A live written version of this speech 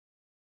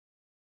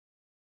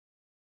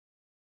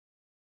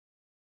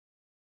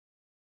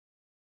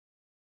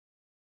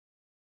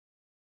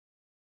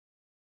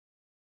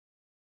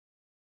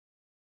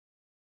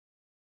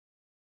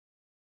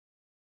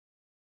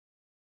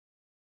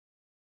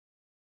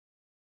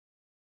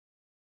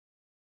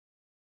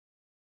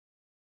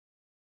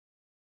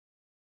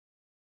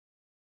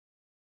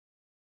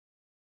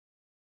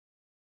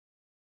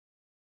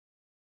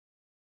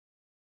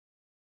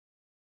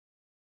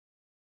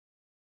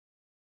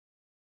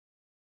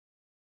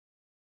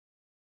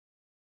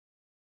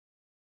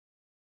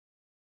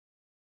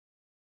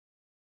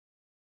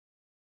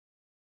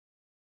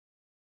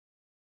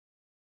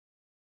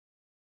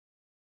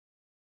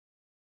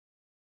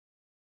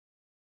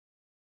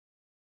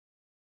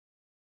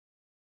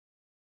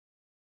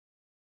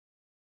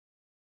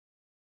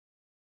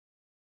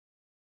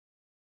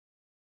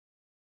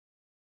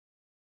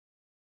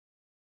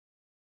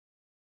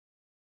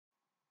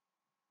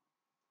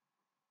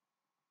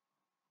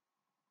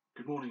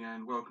morning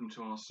and welcome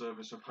to our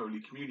service of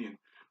Holy Communion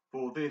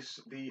for this,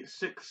 the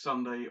 6th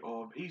Sunday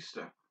of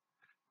Easter.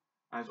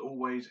 As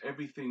always,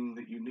 everything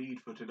that you need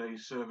for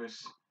today's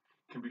service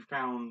can be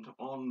found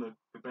on the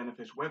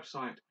Benefice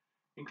website,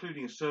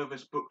 including a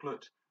service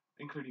booklet,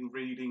 including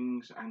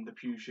readings and the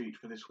pew sheet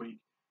for this week,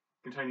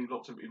 containing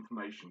lots of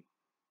information.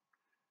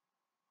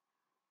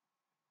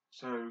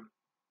 So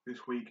this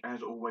week,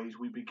 as always,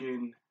 we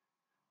begin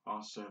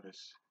our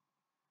service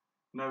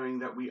knowing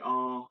that we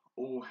are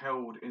all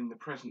held in the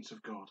presence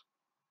of God,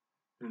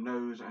 who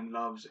knows and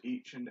loves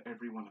each and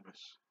every one of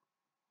us.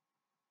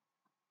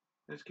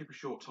 Let's keep a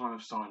short time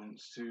of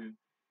silence to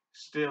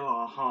still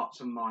our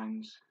hearts and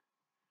minds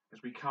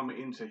as we come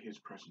into his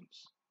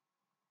presence,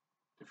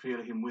 to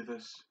feel him with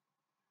us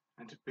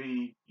and to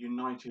be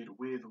united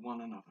with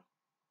one another.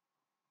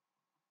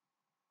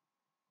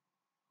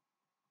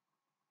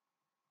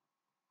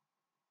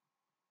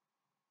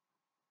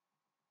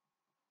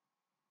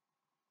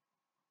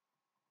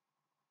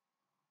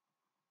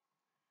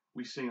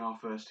 We sing our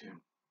first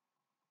hymn.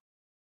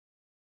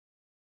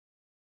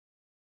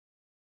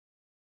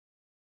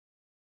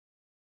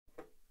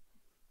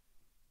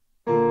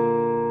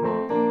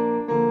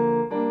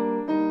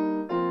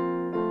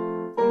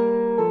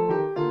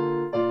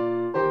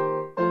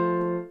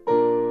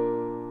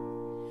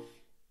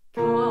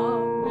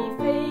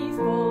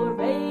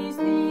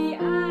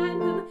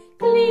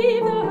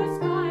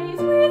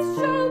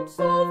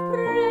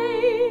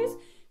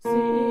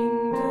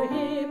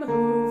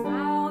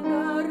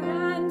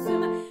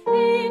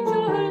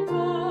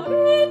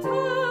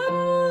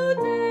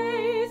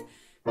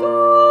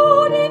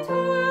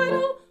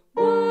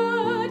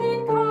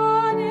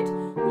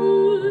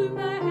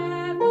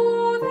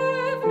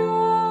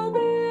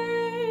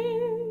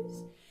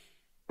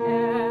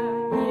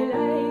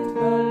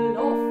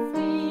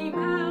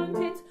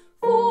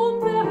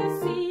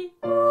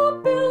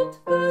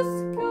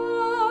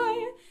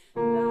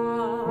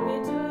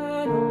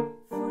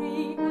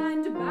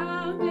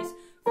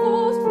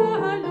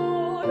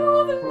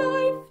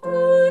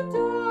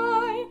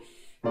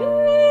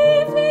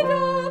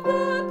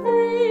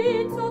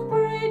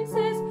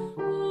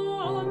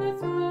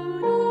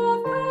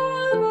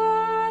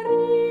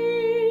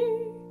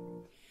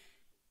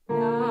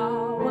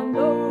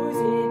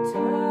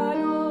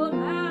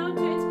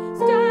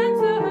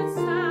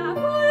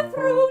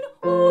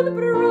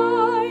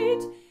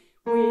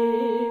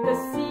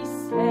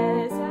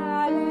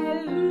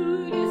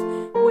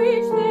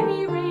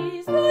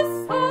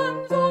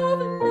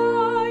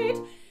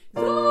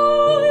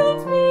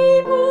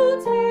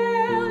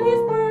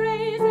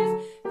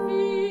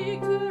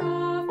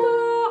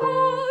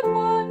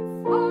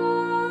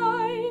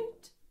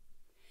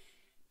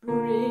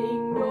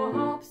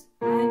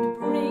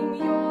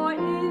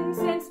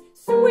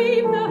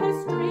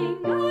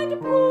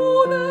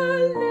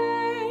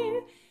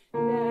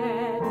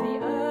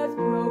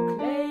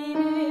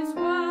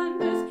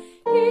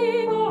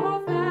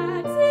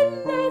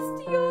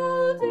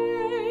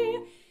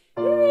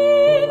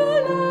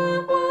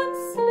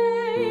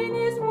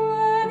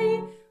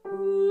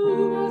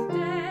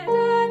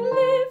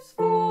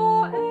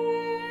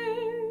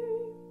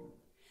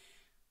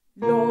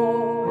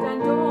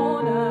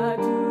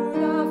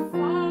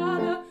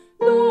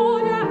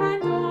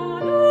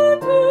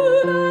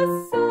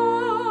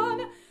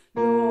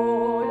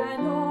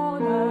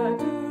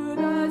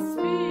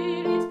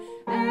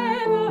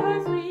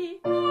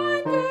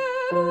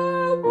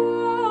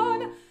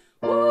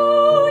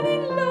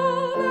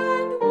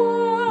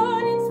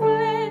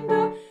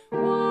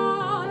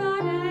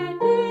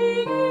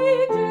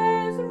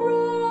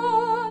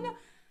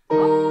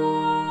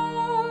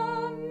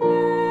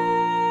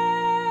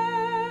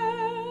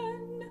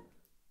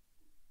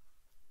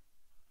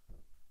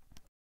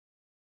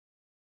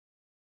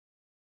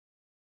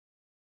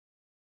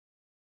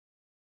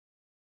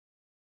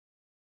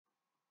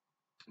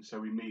 And so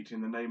we meet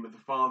in the name of the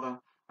Father,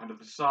 and of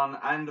the Son,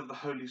 and of the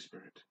Holy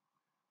Spirit.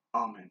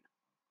 Amen.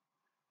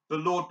 The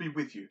Lord be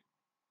with you,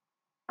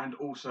 and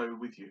also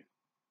with you.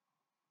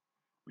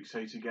 We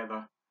say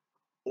together,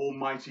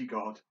 Almighty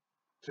God,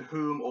 to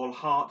whom all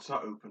hearts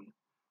are open,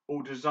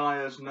 all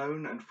desires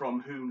known, and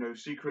from whom no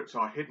secrets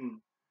are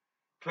hidden,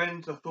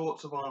 cleanse the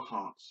thoughts of our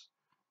hearts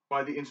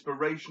by the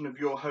inspiration of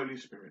your Holy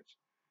Spirit,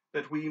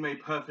 that we may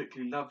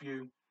perfectly love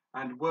you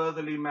and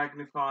worthily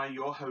magnify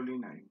your holy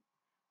name,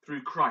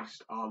 through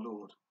Christ our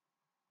Lord.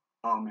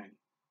 Amen.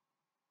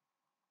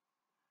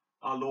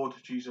 Our Lord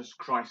Jesus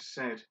Christ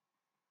said,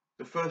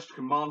 the first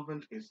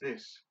commandment is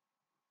this: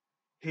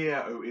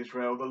 Hear, O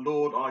Israel, the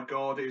Lord our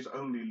God is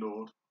only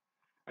Lord,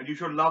 and you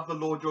shall love the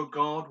Lord your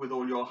God with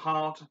all your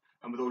heart,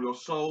 and with all your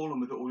soul,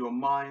 and with all your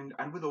mind,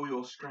 and with all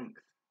your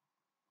strength.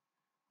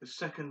 The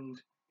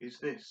second is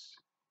this: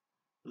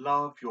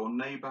 love your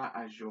neighbour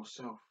as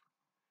yourself.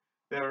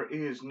 There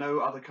is no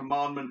other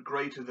commandment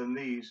greater than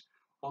these.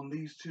 On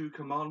these two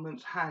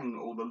commandments hang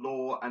all the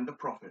law and the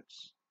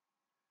prophets.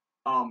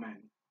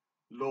 Amen.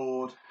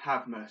 Lord,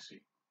 have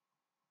mercy.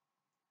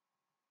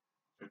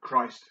 For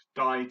Christ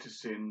died to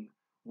sin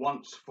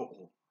once for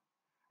all,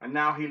 and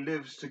now he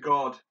lives to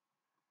God.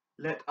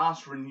 Let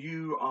us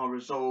renew our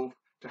resolve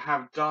to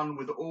have done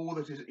with all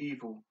that is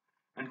evil,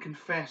 and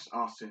confess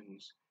our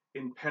sins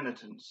in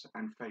penitence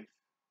and faith.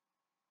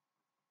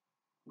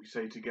 We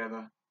say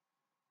together,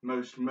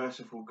 Most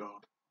merciful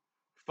God,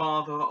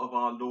 Father of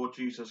our Lord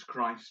Jesus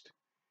Christ,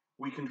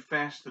 we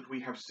confess that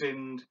we have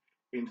sinned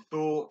in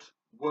thought,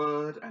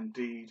 word, and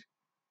deed.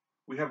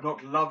 We have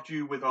not loved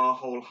you with our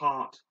whole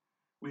heart.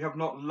 We have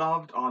not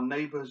loved our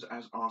neighbours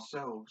as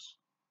ourselves.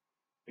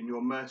 In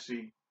your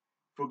mercy,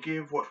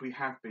 forgive what we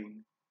have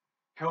been.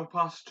 Help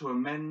us to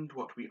amend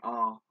what we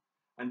are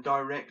and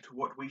direct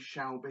what we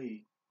shall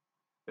be,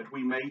 that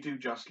we may do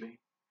justly,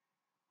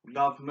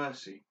 love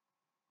mercy,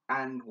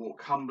 and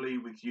walk humbly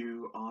with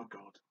you, our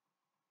God.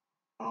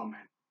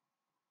 Amen.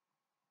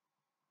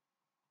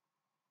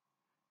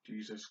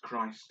 Jesus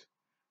Christ,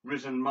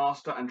 risen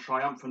Master and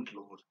triumphant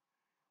Lord,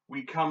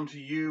 we come to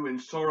you in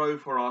sorrow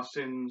for our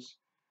sins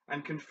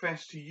and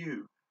confess to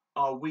you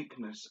our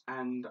weakness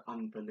and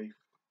unbelief.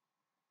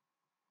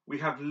 We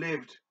have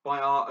lived by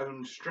our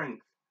own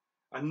strength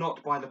and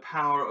not by the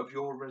power of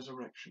your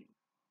resurrection.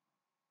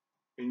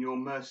 In your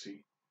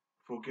mercy,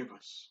 forgive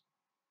us.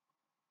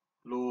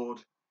 Lord,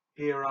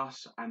 hear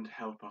us and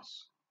help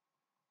us.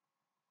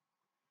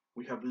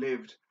 We have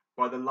lived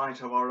by the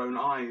light of our own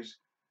eyes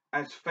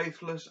as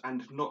faithless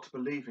and not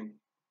believing.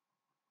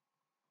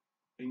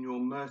 In your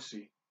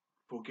mercy,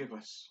 forgive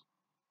us.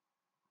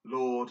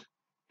 Lord,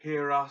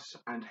 hear us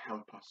and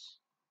help us.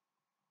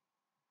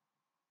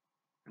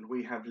 And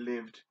we have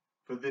lived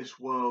for this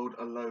world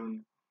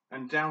alone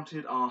and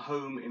doubted our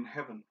home in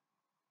heaven.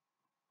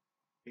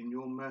 In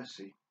your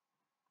mercy,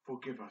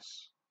 forgive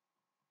us.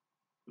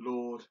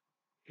 Lord,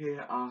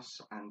 hear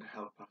us and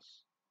help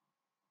us.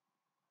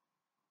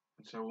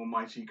 And so,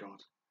 Almighty God,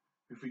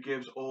 who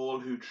forgives all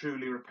who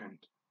truly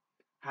repent,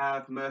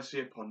 have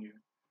mercy upon you,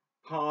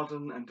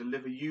 pardon and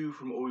deliver you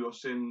from all your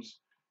sins,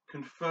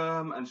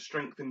 confirm and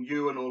strengthen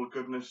you in all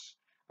goodness,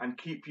 and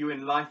keep you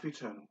in life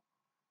eternal,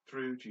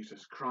 through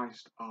Jesus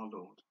Christ our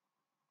Lord.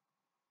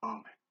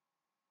 Amen.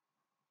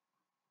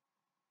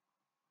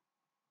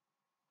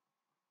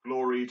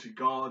 Glory to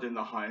God in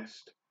the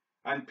highest,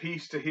 and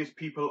peace to his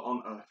people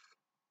on earth.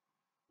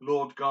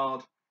 Lord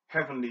God,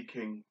 heavenly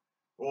King,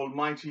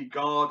 almighty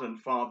God and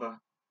Father,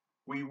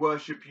 we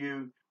worship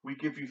you, we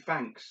give you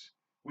thanks,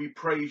 we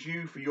praise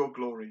you for your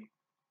glory.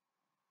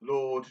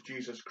 Lord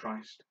Jesus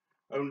Christ,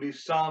 only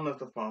Son of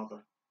the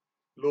Father,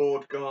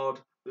 Lord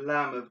God,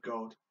 Lamb of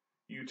God,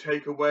 you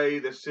take away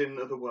the sin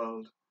of the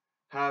world.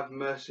 Have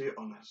mercy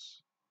on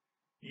us.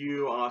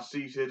 You are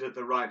seated at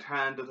the right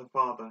hand of the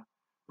Father.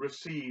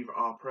 Receive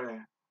our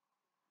prayer.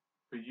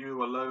 For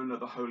you alone are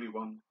the Holy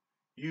One.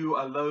 You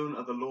alone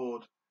are the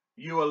Lord.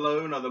 You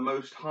alone are the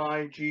Most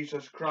High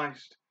Jesus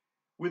Christ,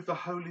 with the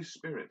Holy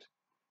Spirit,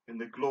 in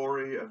the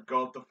glory of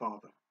God the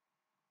Father.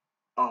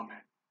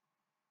 Amen.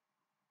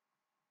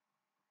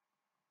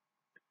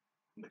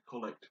 And the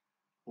collect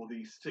for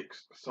the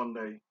 6th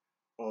Sunday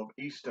of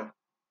Easter.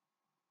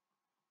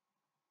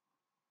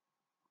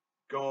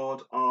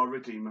 God, our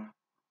Redeemer,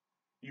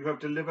 you have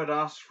delivered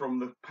us from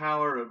the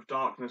power of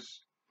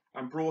darkness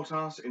and brought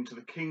us into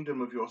the kingdom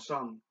of your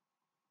Son.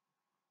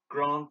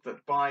 Grant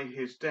that by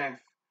his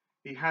death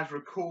he has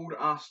recalled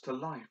us to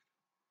life.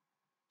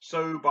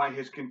 So by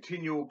his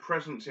continual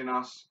presence in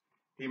us,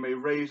 he may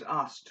raise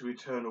us to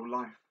eternal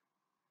life.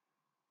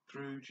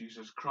 Through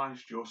Jesus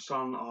Christ, your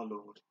Son, our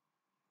Lord,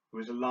 who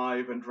is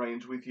alive and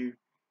reigns with you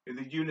in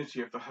the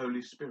unity of the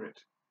Holy Spirit,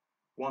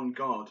 one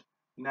God,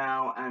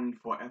 now and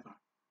forever.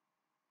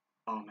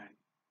 Amen.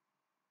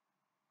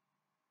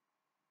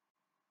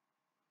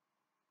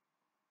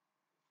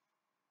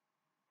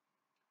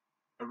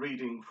 A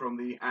reading from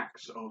the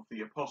Acts of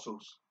the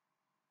Apostles.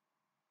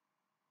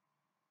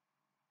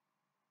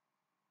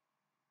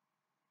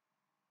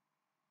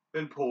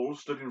 Then Paul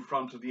stood in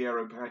front of the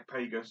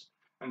Areopagus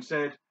and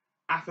said,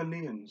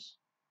 Athenians,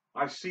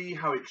 I see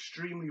how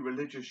extremely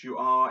religious you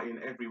are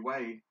in every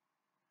way.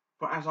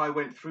 For as I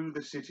went through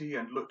the city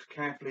and looked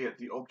carefully at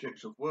the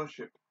objects of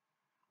worship,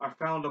 I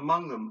found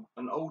among them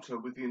an altar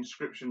with the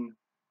inscription,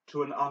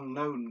 To an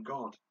unknown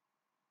God.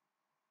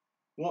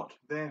 What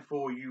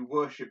therefore you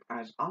worship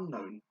as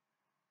unknown,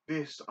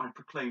 this I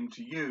proclaim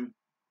to you.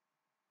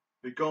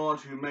 The God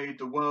who made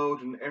the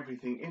world and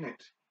everything in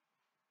it,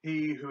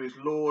 he who is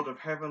Lord of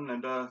heaven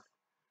and earth,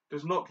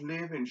 does not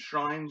live in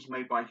shrines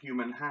made by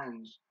human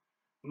hands,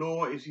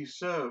 nor is he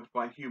served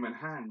by human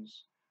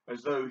hands,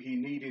 as though he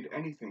needed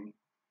anything,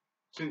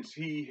 since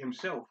he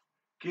himself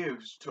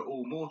gives to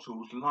all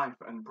mortals life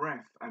and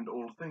breath and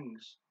all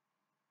things.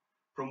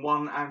 From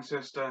one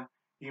ancestor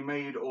he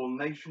made all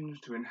nations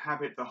to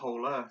inhabit the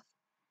whole earth,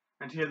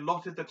 and he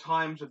allotted the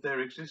times of their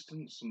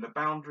existence and the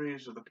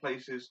boundaries of the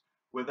places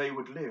where they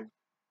would live,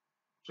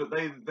 so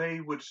that they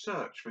would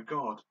search for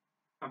God,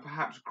 and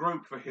perhaps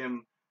grope for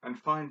him and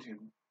find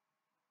him,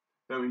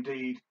 though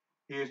indeed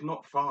he is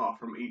not far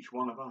from each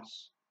one of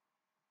us.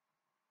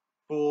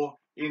 For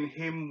in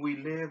him we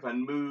live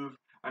and move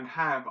and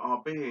have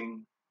our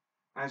being,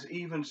 as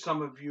even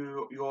some of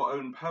you, your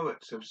own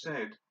poets, have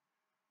said,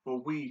 for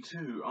we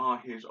too are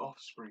his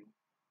offspring.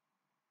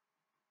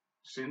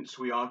 Since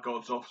we are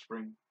God's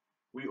offspring,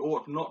 we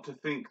ought not to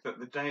think that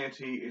the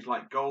deity is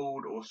like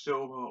gold or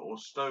silver or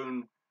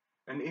stone,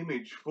 an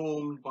image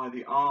formed by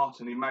the art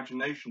and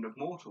imagination of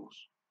mortals.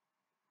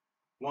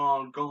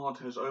 While God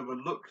has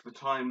overlooked the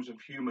times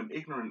of human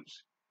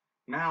ignorance,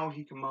 now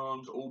he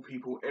commands all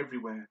people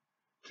everywhere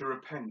to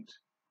repent,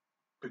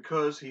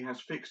 because he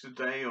has fixed a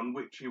day on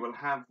which he will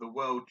have the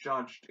world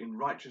judged in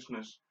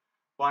righteousness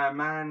by a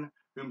man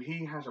whom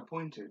he has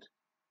appointed,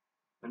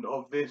 and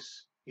of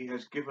this he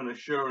has given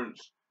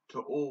assurance to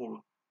all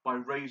by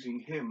raising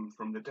him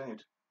from the dead.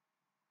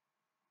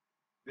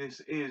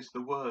 This is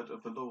the word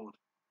of the Lord.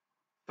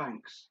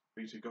 Thanks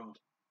be to God.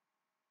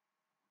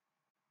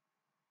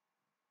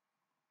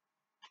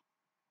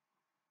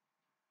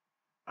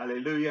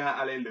 Alleluia,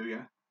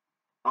 alleluia.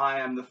 I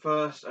am the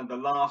first and the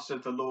last,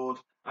 said the Lord,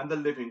 and the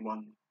living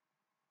one.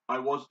 I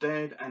was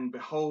dead, and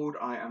behold,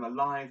 I am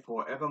alive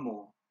for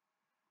evermore.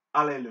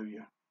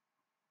 Alleluia.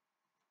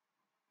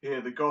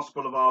 Hear the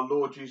gospel of our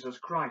Lord Jesus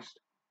Christ,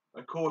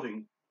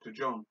 according to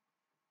John.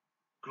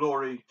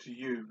 Glory to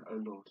you, O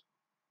Lord.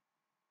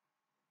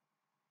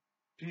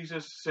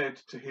 Jesus said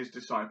to his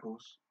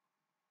disciples,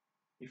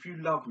 If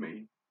you love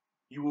me,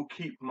 you will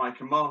keep my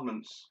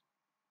commandments,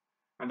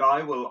 and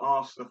I will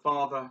ask the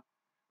Father,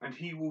 and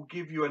he will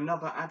give you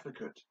another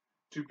advocate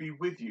to be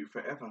with you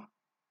forever.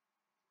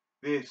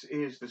 This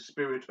is the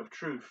Spirit of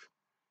truth,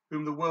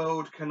 whom the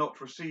world cannot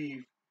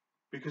receive,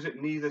 because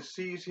it neither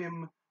sees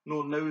him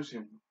nor knows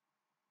him.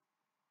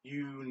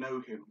 You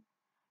know him,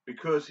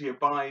 because he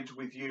abides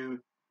with you,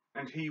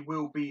 and he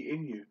will be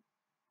in you.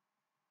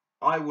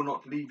 I will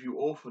not leave you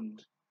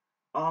orphaned.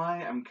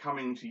 I am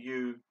coming to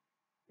you.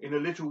 In a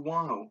little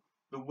while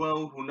the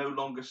world will no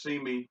longer see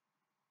me,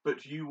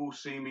 but you will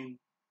see me,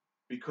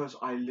 because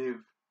I live.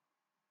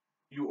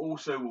 You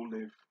also will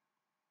live.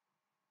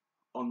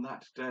 On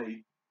that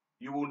day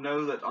you will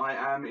know that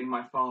I am in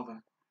my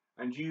Father,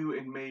 and you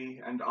in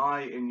me, and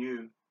I in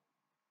you.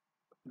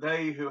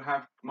 They who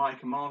have my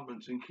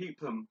commandments and keep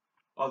them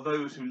are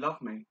those who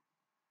love me,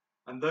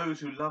 and those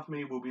who love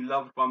me will be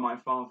loved by my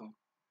Father,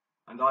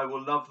 and I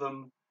will love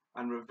them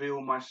and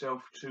reveal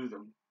myself to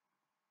them.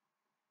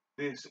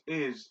 This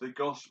is the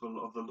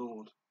gospel of the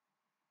Lord.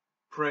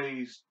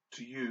 Praise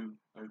to you,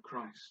 O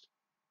Christ.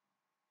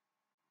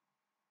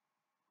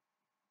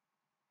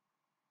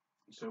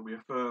 So we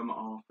affirm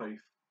our faith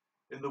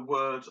in the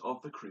words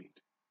of the Creed.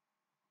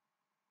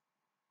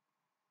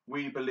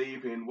 We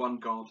believe in one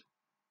God,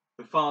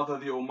 the Father,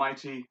 the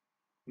Almighty,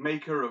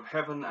 maker of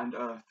heaven and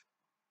earth,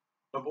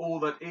 of all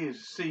that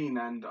is seen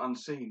and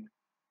unseen.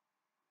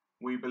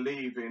 We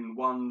believe in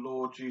one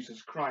Lord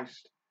Jesus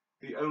Christ,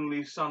 the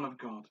only Son of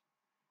God,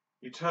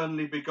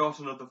 eternally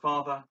begotten of the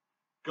Father,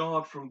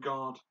 God from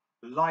God,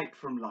 light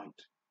from light,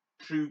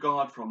 true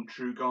God from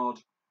true God,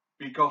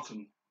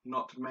 begotten,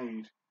 not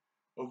made,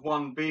 of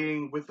one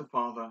being with the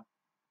Father.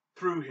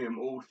 Through him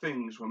all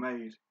things were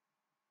made.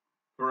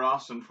 For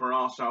us and for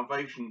our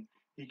salvation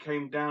he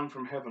came down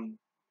from heaven,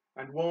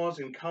 and was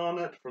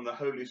incarnate from the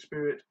Holy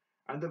Spirit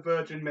and the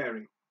Virgin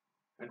Mary,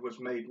 and was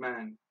made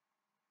man.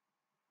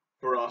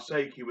 For our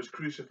sake he was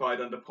crucified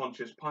under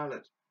Pontius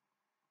Pilate.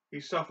 He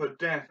suffered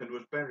death and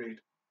was buried.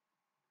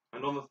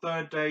 And on the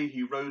third day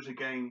he rose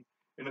again,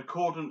 in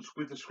accordance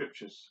with the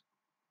Scriptures.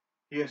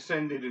 He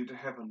ascended into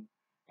heaven,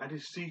 and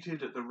is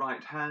seated at the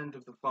right hand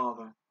of the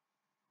Father.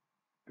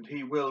 And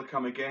he will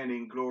come again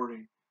in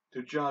glory,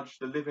 to judge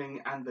the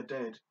living and the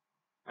dead,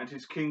 and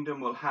his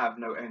kingdom will have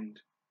no end.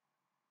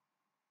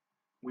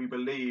 We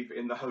believe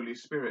in the Holy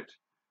Spirit,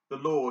 the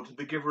Lord,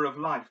 the giver of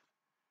life,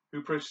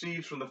 who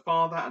proceeds from the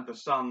Father and the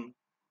Son,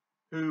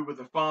 who with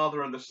the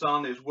Father and the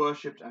Son is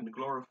worshipped and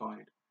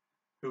glorified,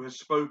 who has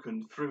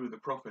spoken through the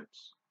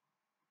prophets.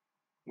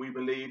 We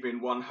believe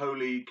in one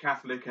holy,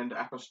 Catholic and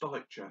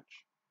Apostolic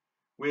Church.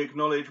 We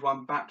acknowledge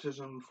one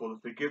baptism for the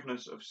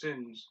forgiveness of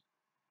sins,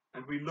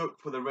 and we look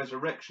for the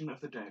resurrection of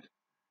the dead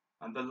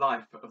and the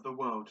life of the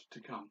world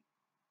to come.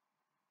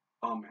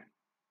 Amen.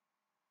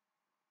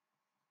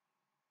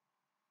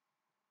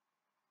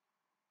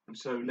 And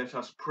so let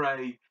us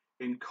pray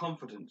in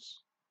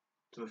confidence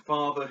to the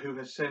Father who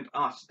has sent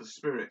us the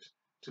Spirit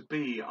to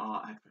be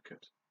our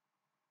advocate.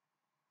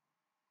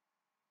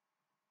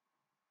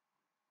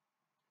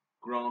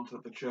 Grant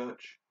that the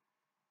Church,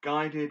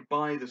 guided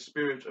by the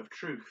Spirit of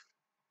truth,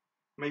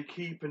 may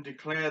keep and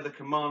declare the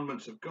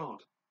commandments of God.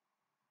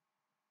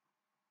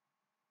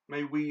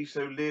 May we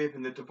so live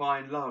in the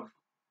divine love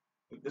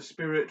that the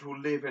Spirit will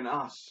live in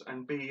us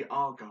and be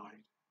our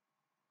guide.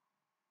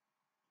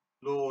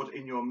 Lord,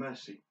 in your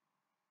mercy,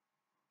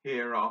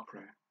 hear our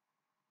prayer.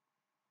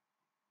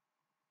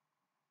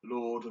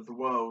 Lord of the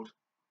world,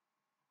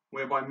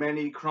 whereby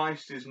many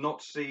Christ is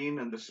not seen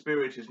and the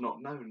Spirit is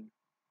not known,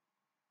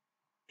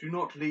 do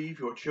not leave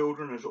your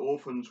children as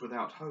orphans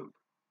without hope.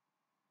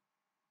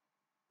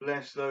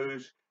 Bless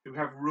those who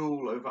have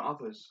rule over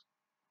others,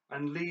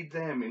 and lead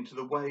them into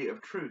the way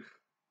of truth,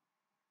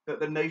 that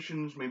the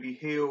nations may be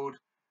healed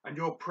and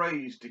your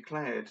praise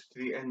declared to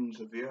the ends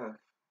of the earth.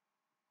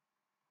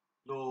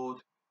 Lord,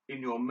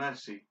 in your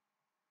mercy,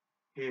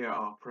 hear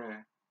our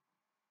prayer.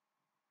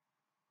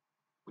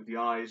 With the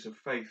eyes of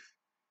faith,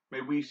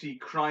 may we see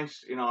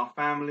Christ in our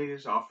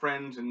families, our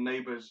friends and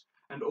neighbours,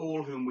 and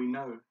all whom we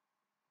know.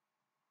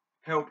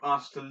 Help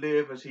us to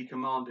live as he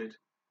commanded,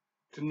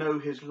 to know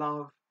his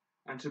love,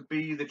 and to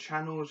be the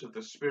channels of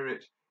the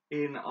Spirit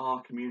in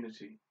our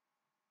community.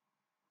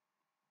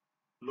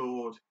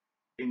 Lord,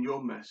 in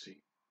your mercy,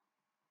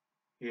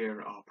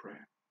 hear our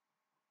prayer.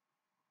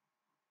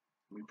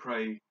 We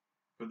pray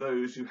for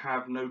those who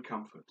have no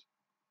comfort,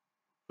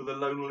 for the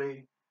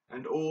lonely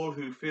and all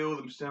who feel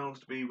themselves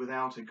to be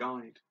without a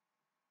guide.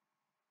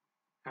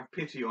 Have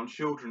pity on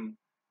children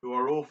who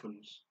are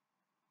orphans,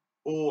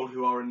 all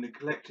who are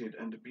neglected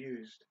and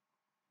abused,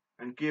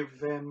 and give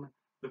them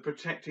the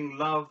protecting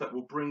love that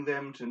will bring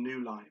them to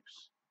new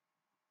lives.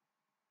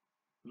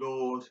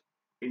 Lord,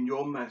 in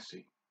your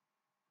mercy,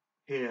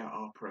 hear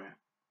our prayer.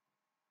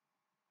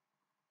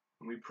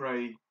 And we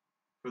pray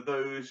for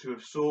those who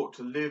have sought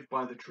to live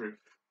by the truth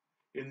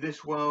in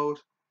this world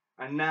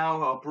and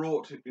now are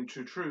brought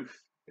into truth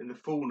in the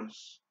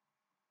fullness.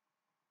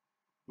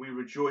 We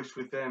rejoice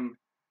with them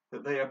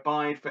that they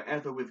abide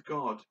forever with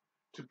God,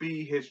 to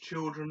be his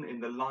children in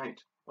the light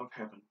of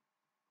heaven.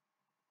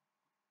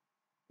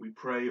 We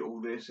pray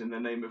all this in the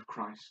name of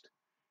Christ,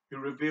 who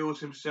reveals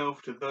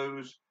himself to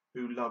those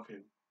who love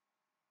him.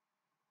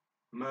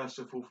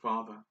 Merciful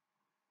Father,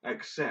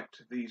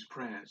 accept these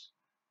prayers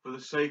for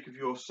the sake of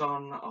your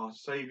Son, our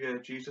Saviour,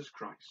 Jesus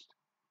Christ.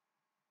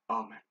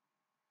 Amen.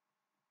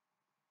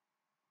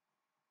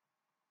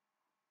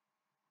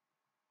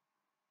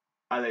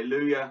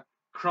 Alleluia.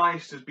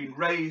 Christ has been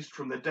raised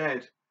from the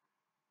dead.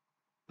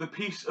 The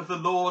peace of the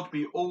Lord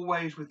be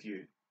always with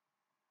you,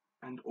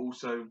 and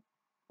also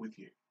with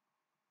you.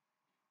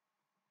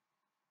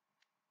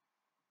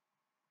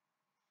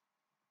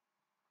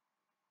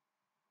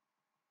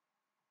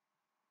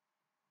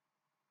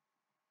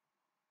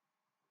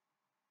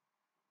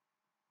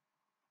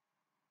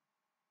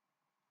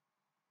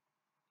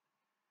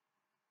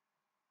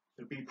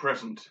 So be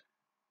present.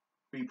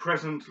 Be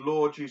present,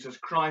 Lord Jesus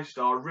Christ,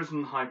 our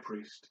risen high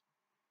priest.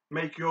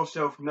 Make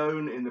yourself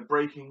known in the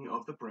breaking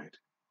of the bread.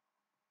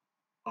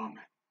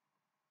 Amen.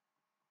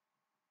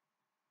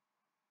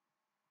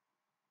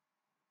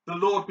 The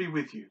Lord be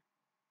with you,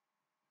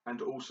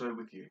 and also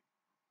with you.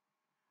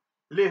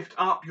 Lift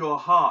up your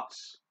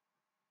hearts.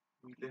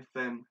 We lift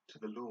them to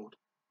the Lord.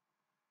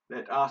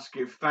 Let us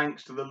give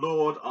thanks to the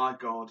Lord our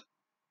God.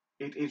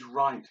 It is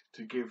right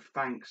to give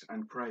thanks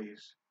and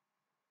praise.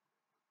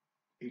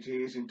 It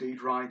is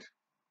indeed right.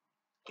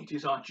 It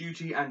is our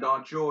duty and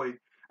our joy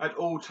at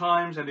all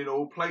times and in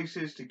all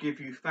places to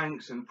give you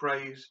thanks and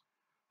praise,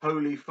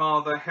 Holy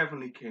Father,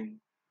 Heavenly King,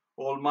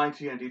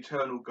 Almighty and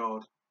eternal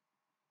God,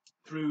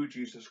 through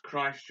Jesus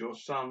Christ, your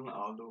Son,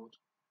 our Lord.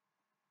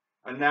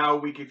 And now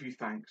we give you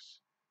thanks,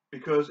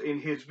 because in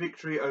his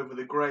victory over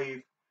the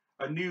grave,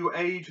 a new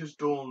age has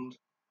dawned.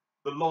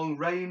 The long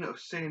reign of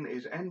sin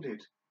is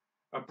ended.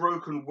 A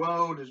broken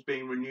world is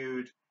being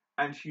renewed,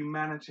 and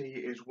humanity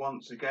is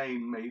once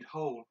again made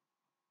whole.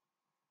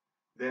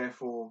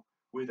 Therefore,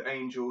 with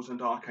angels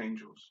and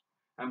archangels,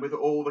 and with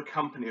all the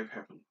company of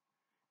heaven,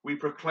 we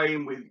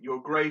proclaim with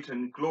your great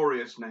and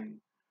glorious name,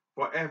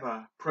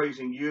 forever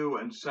praising you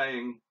and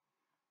saying,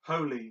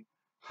 Holy,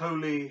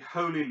 holy,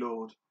 holy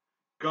Lord,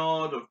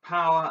 God of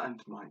power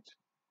and might,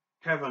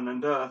 heaven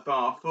and earth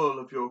are full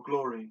of your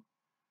glory.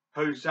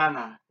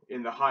 Hosanna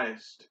in the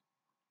highest.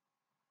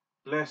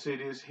 Blessed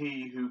is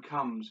he who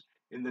comes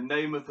in the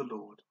name of the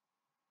Lord.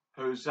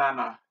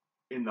 Hosanna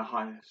in the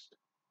highest.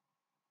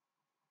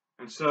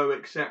 And so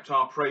accept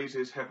our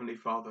praises, Heavenly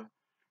Father,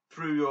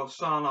 through your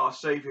Son, our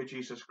Saviour,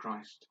 Jesus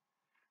Christ.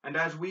 And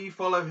as we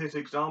follow his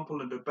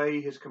example and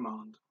obey his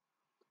command,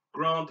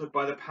 grant that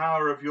by the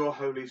power of your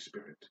Holy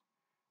Spirit,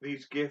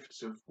 these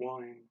gifts of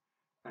wine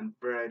and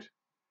bread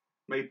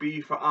may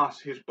be for us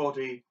his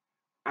body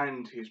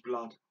and his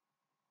blood,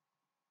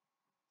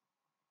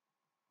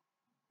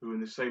 who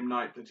in the same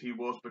night that he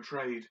was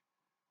betrayed,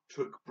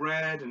 took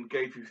bread and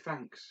gave you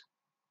thanks.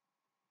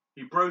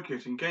 He broke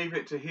it and gave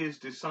it to his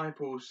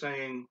disciples,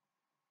 saying,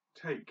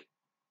 Take,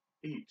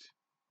 eat,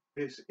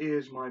 this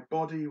is my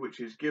body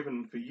which is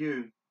given for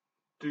you.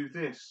 Do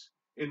this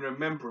in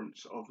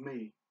remembrance of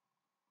me.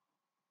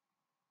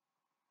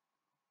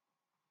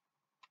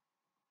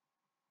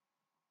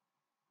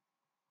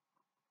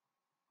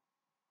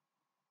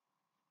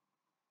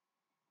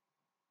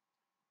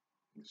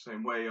 In the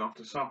same way,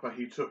 after supper,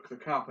 he took the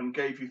cup and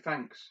gave you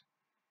thanks.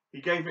 He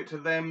gave it to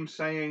them,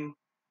 saying,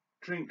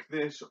 Drink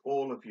this,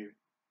 all of you,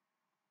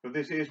 for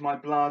this is my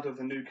blood of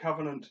the new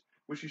covenant,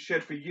 which is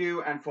shed for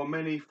you and for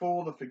many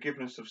for the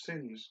forgiveness of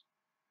sins.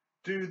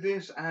 Do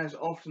this as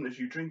often as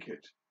you drink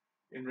it,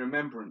 in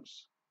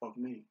remembrance of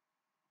me.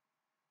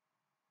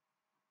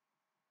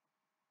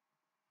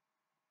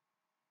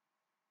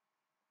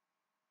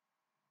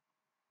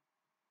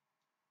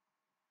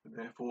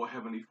 Therefore,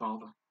 Heavenly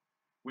Father,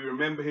 we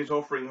remember his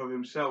offering of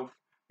himself,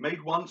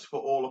 made once for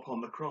all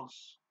upon the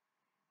cross.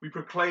 We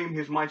proclaim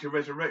his mighty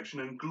resurrection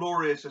and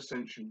glorious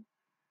ascension,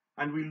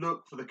 and we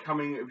look for the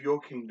coming of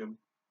your kingdom.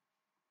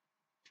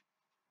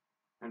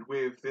 And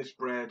with this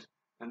bread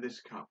and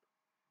this cup,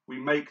 we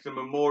make the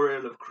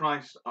memorial of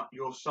Christ,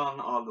 your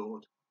Son, our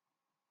Lord.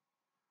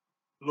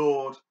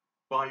 Lord,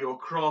 by your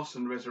cross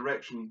and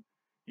resurrection,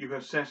 you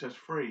have set us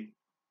free.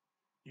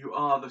 You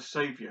are the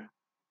Saviour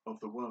of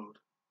the world.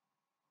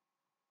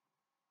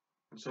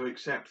 And so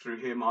accept through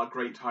him, our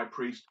great high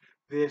priest,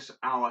 this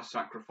our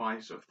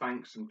sacrifice of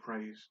thanks and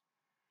praise.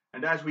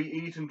 And as we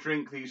eat and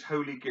drink these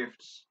holy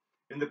gifts,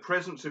 in the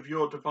presence of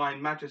your divine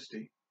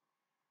majesty,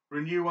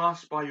 renew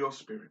us by your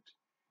Spirit,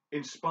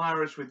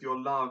 inspire us with your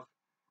love,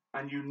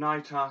 and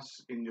unite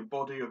us in the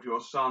body of your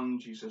Son,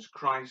 Jesus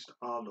Christ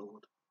our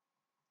Lord.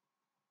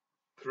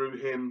 Through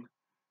him,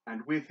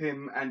 and with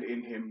him, and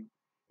in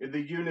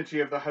the unity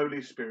of the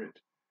Holy Spirit,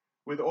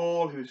 with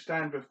all who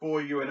stand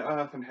before you in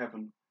earth and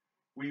heaven,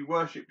 we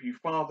worship you,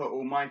 Father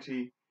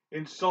Almighty,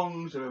 in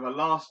songs of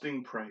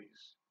everlasting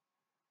praise.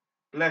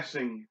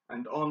 Blessing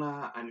and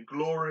honour and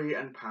glory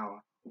and power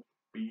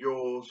be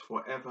yours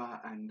for ever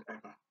and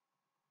ever.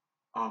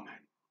 Amen.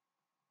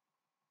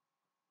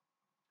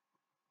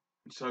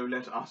 And so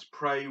let us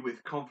pray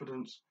with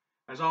confidence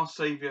as our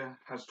Saviour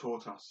has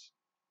taught us.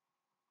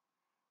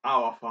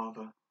 Our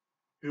Father,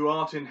 who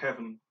art in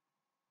heaven,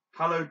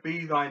 hallowed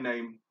be thy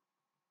name.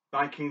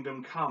 Thy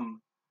kingdom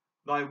come,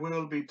 thy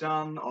will be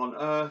done on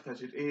earth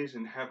as it is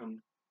in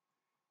heaven.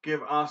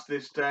 Give us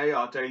this day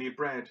our daily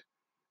bread,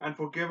 and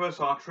forgive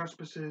us our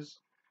trespasses,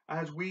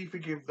 as we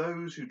forgive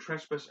those who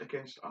trespass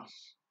against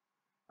us.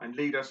 And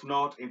lead us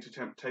not into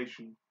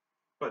temptation,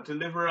 but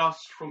deliver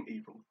us from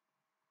evil.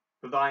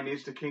 For thine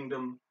is the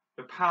kingdom,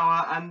 the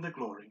power, and the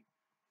glory,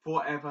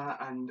 for ever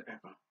and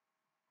ever.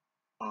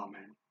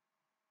 Amen.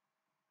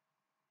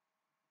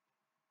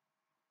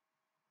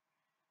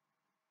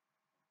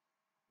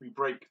 We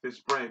break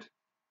this bread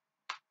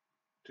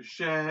to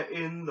share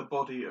in the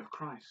body of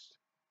Christ.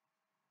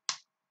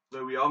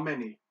 Though we are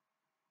many,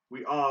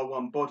 we are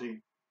one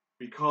body,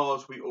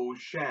 because we all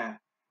share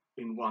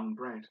in one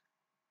bread.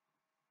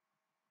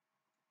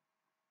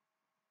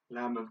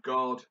 Lamb of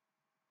God,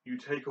 you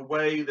take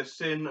away the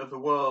sin of the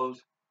world,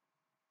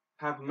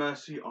 have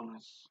mercy on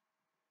us.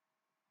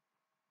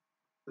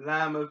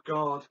 Lamb of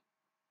God,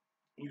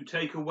 you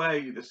take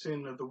away the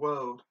sin of the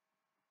world,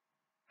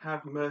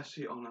 have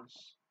mercy on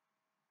us.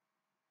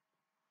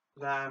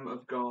 Lamb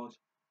of God,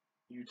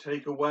 you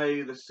take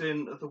away the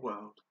sin of the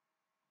world,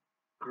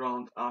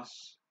 grant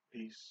us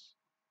peace.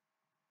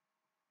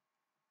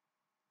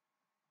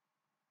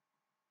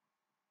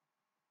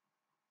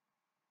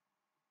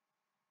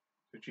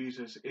 For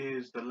Jesus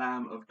is the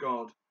Lamb of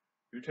God,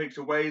 who takes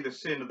away the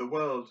sin of the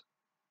world,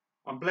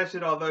 and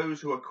blessed are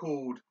those who are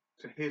called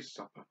to his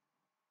supper.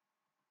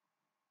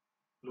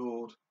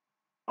 Lord,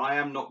 I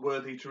am not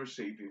worthy to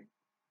receive you,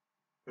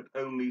 but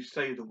only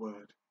say the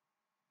word,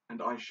 and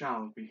I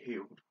shall be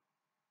healed.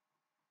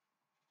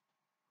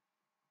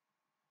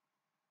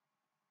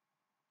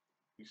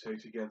 We say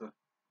together,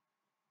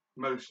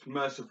 Most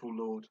merciful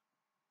Lord,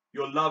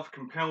 your love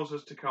compels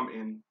us to come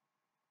in.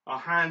 Our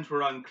hands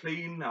were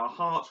unclean, our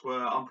hearts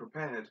were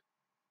unprepared.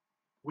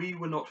 We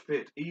were not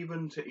fit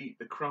even to eat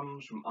the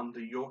crumbs from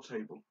under your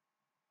table.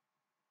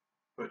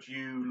 But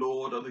you,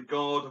 Lord, are the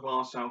God of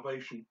our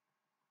salvation,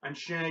 and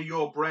share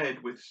your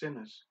bread with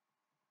sinners.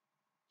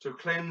 So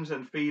cleanse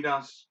and feed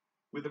us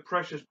with the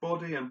precious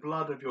body and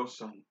blood of your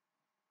Son,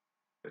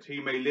 that he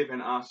may live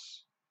in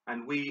us,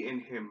 and we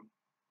in him,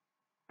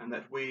 and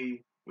that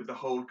we, with the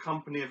whole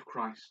company of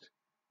Christ,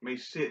 may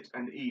sit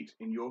and eat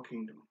in your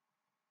kingdom.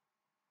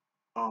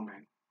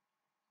 Amen.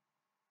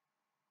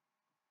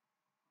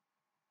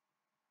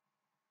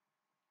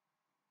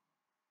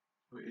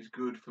 It is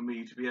good for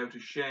me to be able to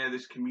share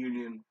this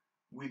communion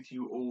with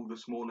you all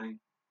this morning,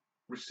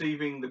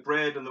 receiving the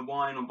bread and the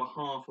wine on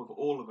behalf of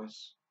all of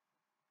us,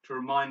 to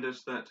remind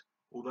us that,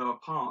 although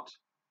apart,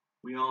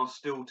 we are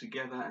still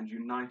together and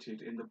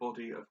united in the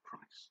body of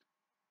Christ.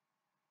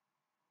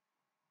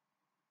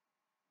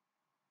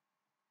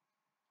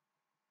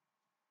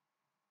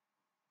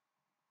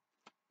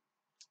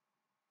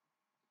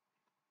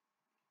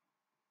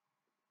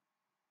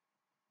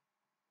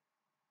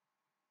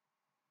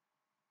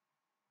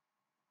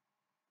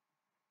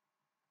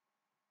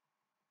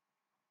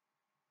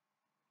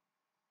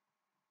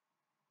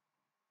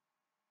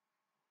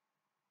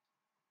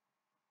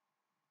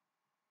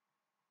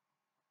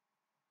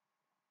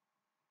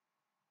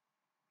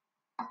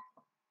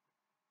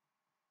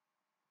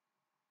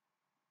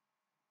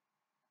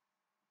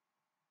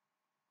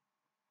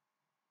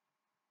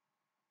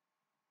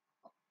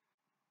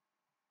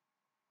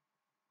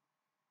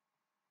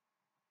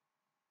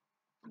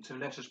 And so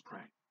let us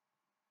pray.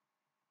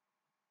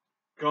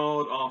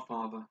 God our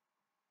Father,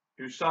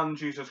 whose Son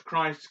Jesus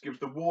Christ gives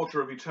the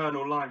water of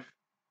eternal life,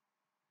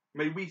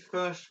 may we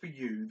thirst for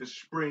you, the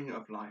spring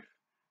of life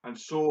and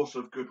source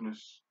of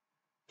goodness,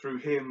 through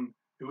him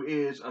who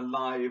is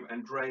alive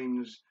and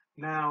reigns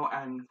now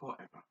and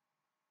forever.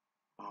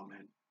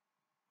 Amen.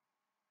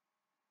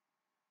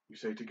 We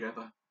say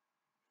together,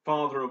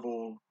 Father of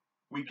all,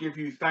 we give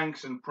you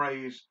thanks and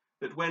praise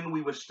that when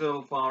we were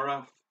still far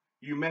off,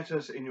 you met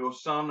us in your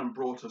Son and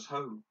brought us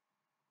home.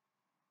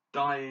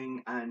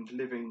 Dying and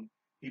living,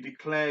 he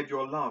declared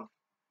your love,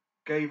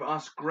 gave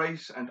us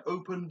grace and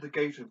opened the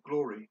gate of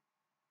glory.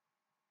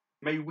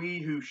 May we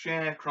who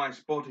share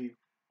Christ's body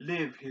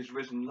live his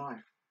risen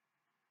life.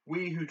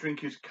 We who drink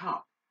his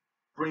cup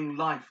bring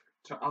life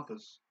to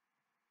others.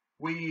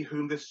 We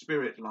whom the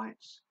Spirit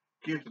lights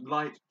give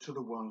light to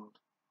the world.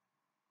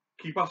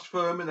 Keep us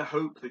firm in the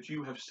hope that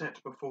you have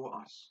set before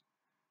us,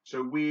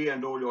 so we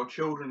and all your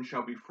children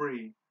shall be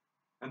free,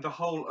 and the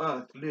whole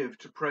earth live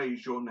to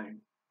praise your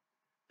name.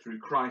 Through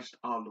Christ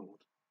our Lord.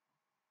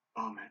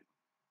 Amen.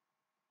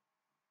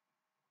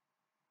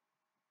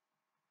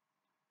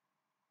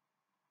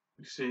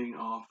 We sing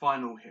our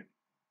final hymn.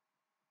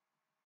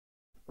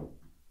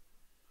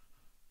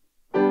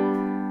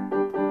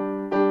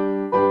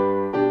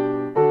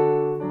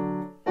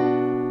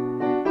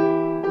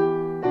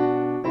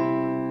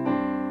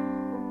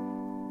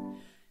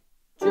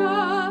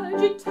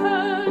 Judge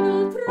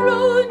eternal,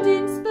 throned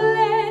in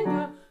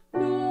splendor,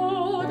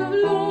 Lord of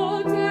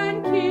lords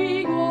and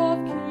King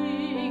of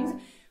kings,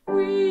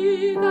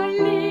 with thy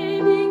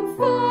living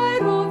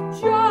fire of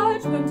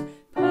judgment,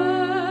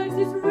 purge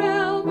this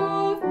realm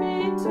of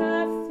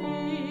bitter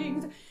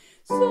things.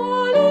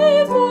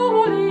 Solid,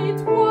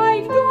 solid,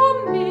 white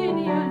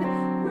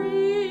dominion,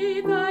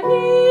 with the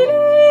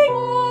healing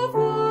of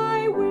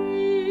thy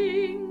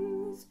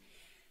wings.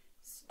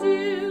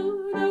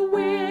 Still the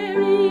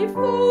weary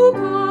folk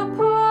are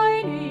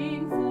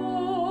pining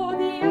for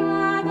the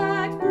hour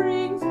that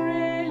brings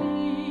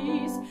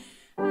release,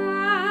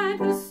 and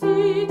the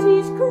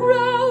city's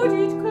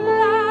crowded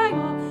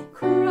clangor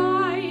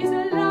cries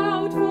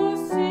aloud for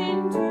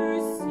sin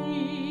to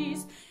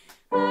cease,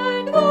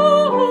 and the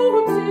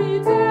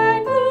homesteads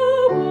and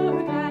the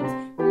woodlands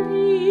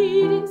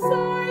plead in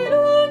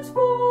silence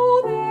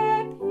for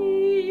their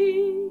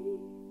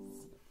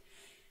peace.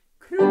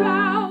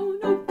 Crown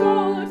of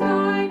God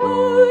thine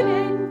own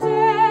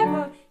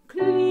endeavour,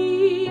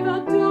 cleave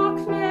out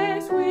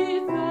darkness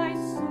with thy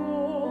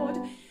sword,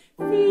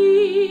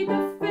 feed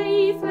the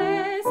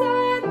faithless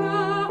and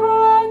the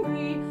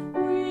hungry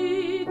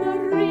with the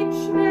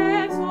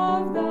richness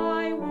of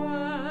thy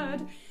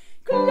word.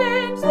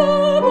 Cleanse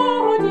the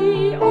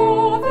body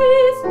of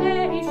this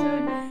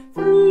nation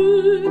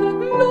through the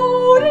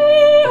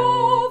glory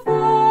of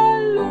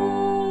the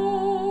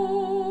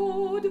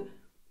Lord.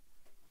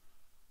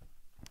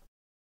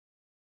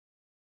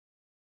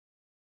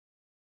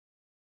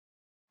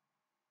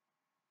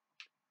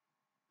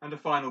 And a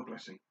final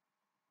blessing.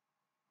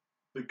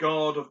 The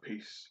God of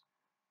peace,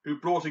 who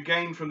brought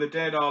again from the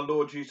dead our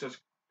Lord Jesus,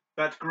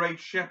 that great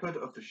shepherd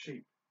of the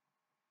sheep,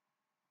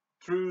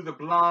 through the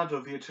blood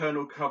of the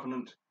eternal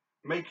covenant,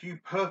 make you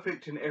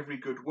perfect in every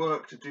good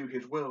work to do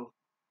his will,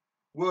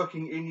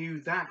 working in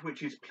you that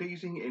which is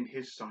pleasing in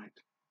his sight.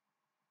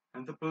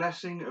 And the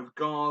blessing of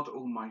God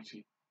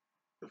Almighty,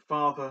 the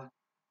Father,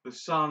 the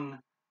Son,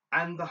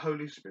 and the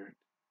Holy Spirit,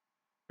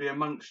 be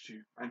amongst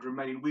you and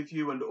remain with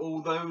you and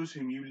all those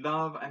whom you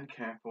love and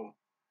care for,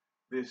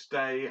 this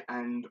day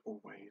and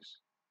always.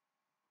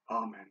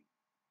 Amen.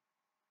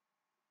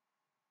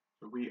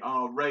 For we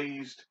are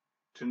raised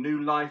to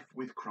new life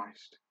with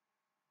Christ.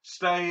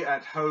 Stay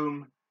at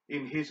home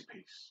in his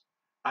peace.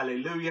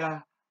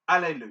 Alleluia,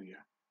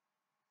 alleluia.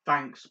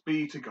 Thanks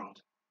be to God.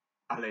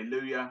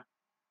 Alleluia,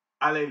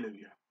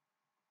 alleluia.